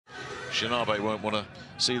Shinabe won't want to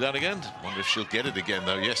see that again. Wonder if she'll get it again,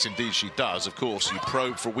 though. Yes, indeed she does. Of course, you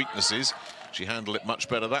probe for weaknesses. She handled it much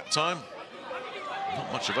better that time.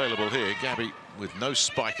 Not much available here. Gabby with no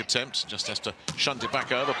spike attempt, just has to shunt it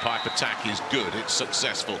back over. Pipe attack is good. It's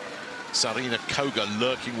successful. Sarina Koga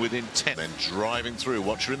lurking within 10 and driving through.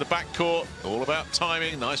 Watch her in the backcourt. All about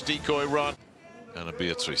timing. Nice decoy run. And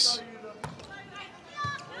Beatrice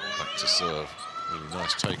back to serve. Really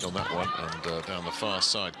nice take on that one. And down the far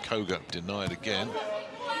side, Koga denied again.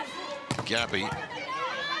 Gabby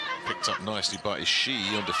picked up nicely by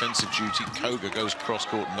Ishii on defensive duty. Koga goes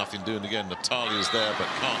cross-court, nothing doing again. Natalia's there, but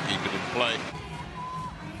can't keep it in play.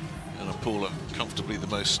 And Apula comfortably the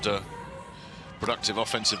most productive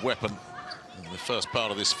offensive weapon in the first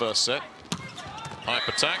part of this first set. Hype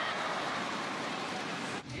attack.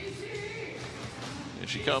 Here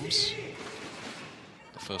she comes.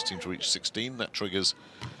 The first team to reach 16. That triggers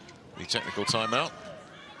the technical timeout.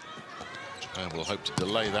 Japan will hope to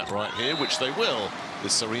delay that right here, which they will,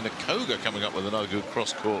 with Sarina Koga coming up with another good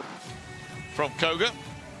cross-court from Koga.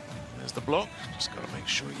 There's the block. Just got to make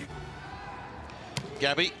sure you...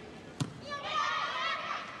 Gabby.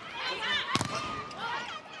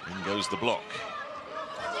 In goes the block.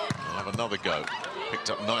 I'll have another go. Picked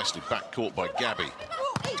up nicely, backcourt by Gabby.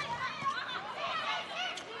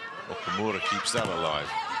 Okamura keeps that alive.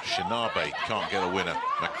 Shinabe can't get a winner.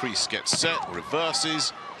 Macrease gets set,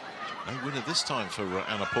 reverses. No winner this time for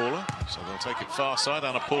Ana Paula, so they'll take it far side.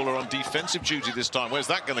 Ana Paula on defensive duty this time. Where's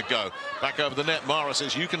that going to go? Back over the net. Mara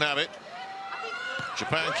says, you can have it.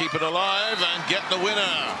 Japan keep it alive and get the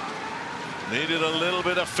winner. Needed a little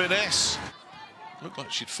bit of finesse. Looked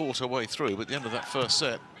like she'd fought her way through, but at the end of that first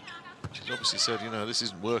set, she's obviously said, you know, this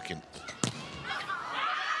isn't working. The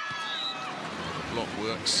block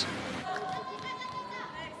works.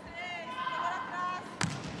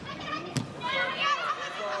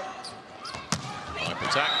 Hype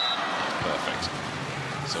attack. Perfect.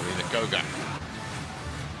 Sarina Koga.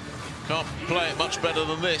 Can't play it much better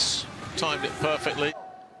than this. Timed it perfectly.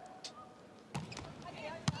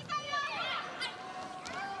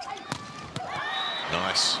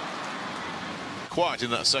 Nice. Quiet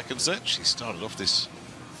in that second set. She started off this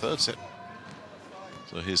third set.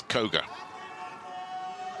 So here's Koga.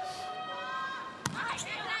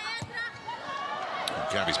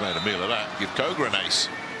 Gabby's made a meal of that. Give Koga an ace.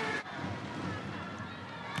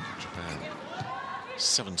 Japan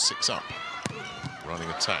 7-6 up. Running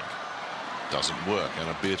attack. Doesn't work.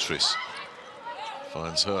 Anna Beatrice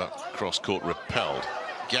finds her cross-court repelled.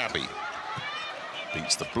 Gabby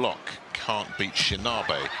beats the block. Can't beat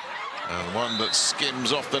Shinabe. And one that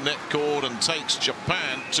skims off the net cord and takes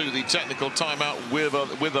Japan to the technical timeout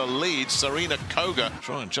with a lead. Sarina Koga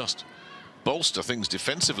try and just bolster things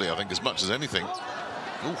defensively, I think, as much as anything.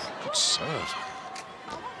 Oof, good serve.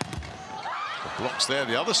 The block's there.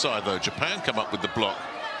 The other side, though, Japan come up with the block.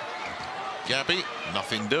 Gabby,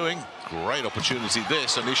 nothing doing. Great opportunity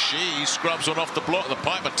this, and Ishii scrubs one off the block. The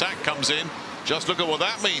pipe attack comes in. Just look at what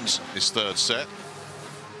that means, this third set.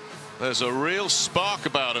 There's a real spark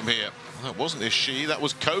about him here. That wasn't Ishii, that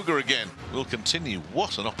was Koga again. We'll continue.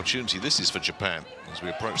 What an opportunity this is for Japan as we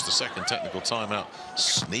approach the second technical timeout.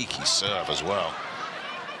 Sneaky serve as well.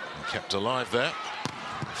 And kept alive there.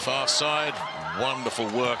 Far side, wonderful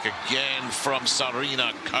work again from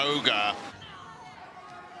Sarina Koga.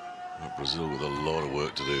 Well, Brazil with a lot of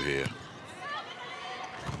work to do here.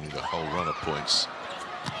 They need a whole run of points.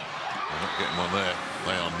 They're not getting one there.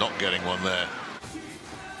 They are not getting one there.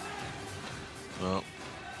 Well,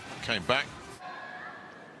 came back.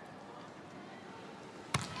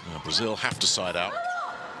 Now Brazil have to side out.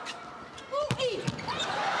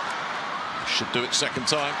 Should do it second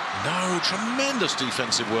time. No, tremendous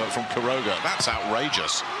defensive work from Kuroga. That's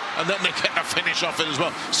outrageous. And then they get a finish off it as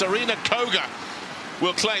well. Sarina Koga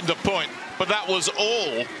will claim the point, but that was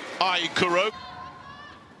all Ai Kuroga.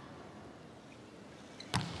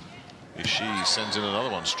 Ishii sends in another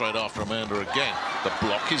one straight after Amanda again. The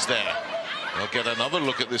block is there. They'll get another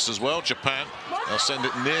look at this as well, Japan. They'll send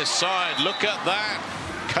it near side. Look at that.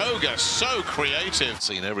 Koga, so creative.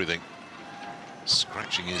 Seen everything.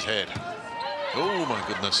 Scratching his head. Oh, my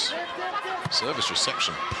goodness. Service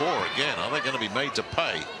reception poor again. Are they going to be made to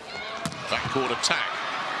pay? Backcourt attack.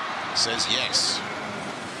 Says yes.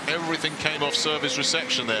 Everything came off service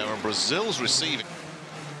reception there, and Brazil's receiving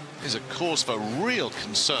is a cause for real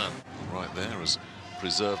concern. Right there has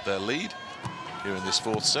preserved their lead here in this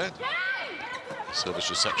fourth set. Service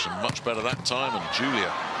reception much better that time, and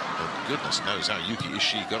Julia, oh, goodness knows how Yuki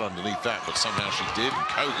Ishii got underneath that, but somehow she did, and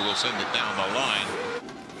Koga will send it down the line.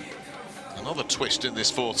 Another twist in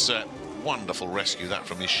this fourth set. Wonderful rescue that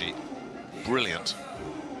from Ishii. Brilliant.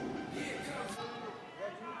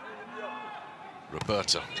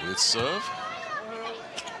 Roberta with serve.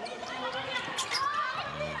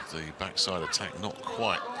 And the backside attack not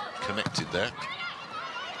quite connected there.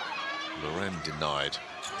 Loren denied.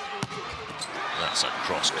 That's a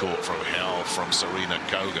cross court from hell from Sarina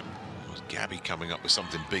Koga. Gabby coming up with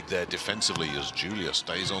something big there defensively as Julia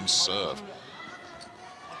stays on serve.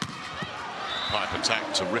 Pipe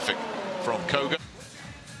attack, terrific from Koga.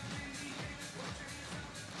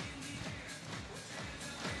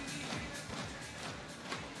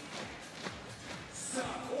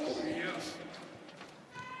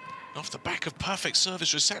 Off the back of perfect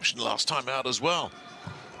service reception last time out as well.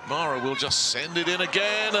 Mara will just send it in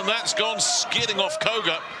again, and that's gone skidding off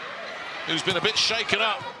Koga, who's been a bit shaken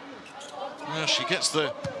up. Well, she gets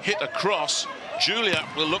the hit across. Julia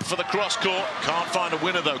will look for the cross court. Can't find a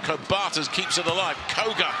winner, though. Kobatas keeps it alive.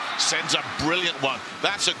 Koga sends a brilliant one.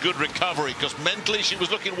 That's a good recovery, because mentally she was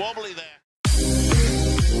looking wobbly there.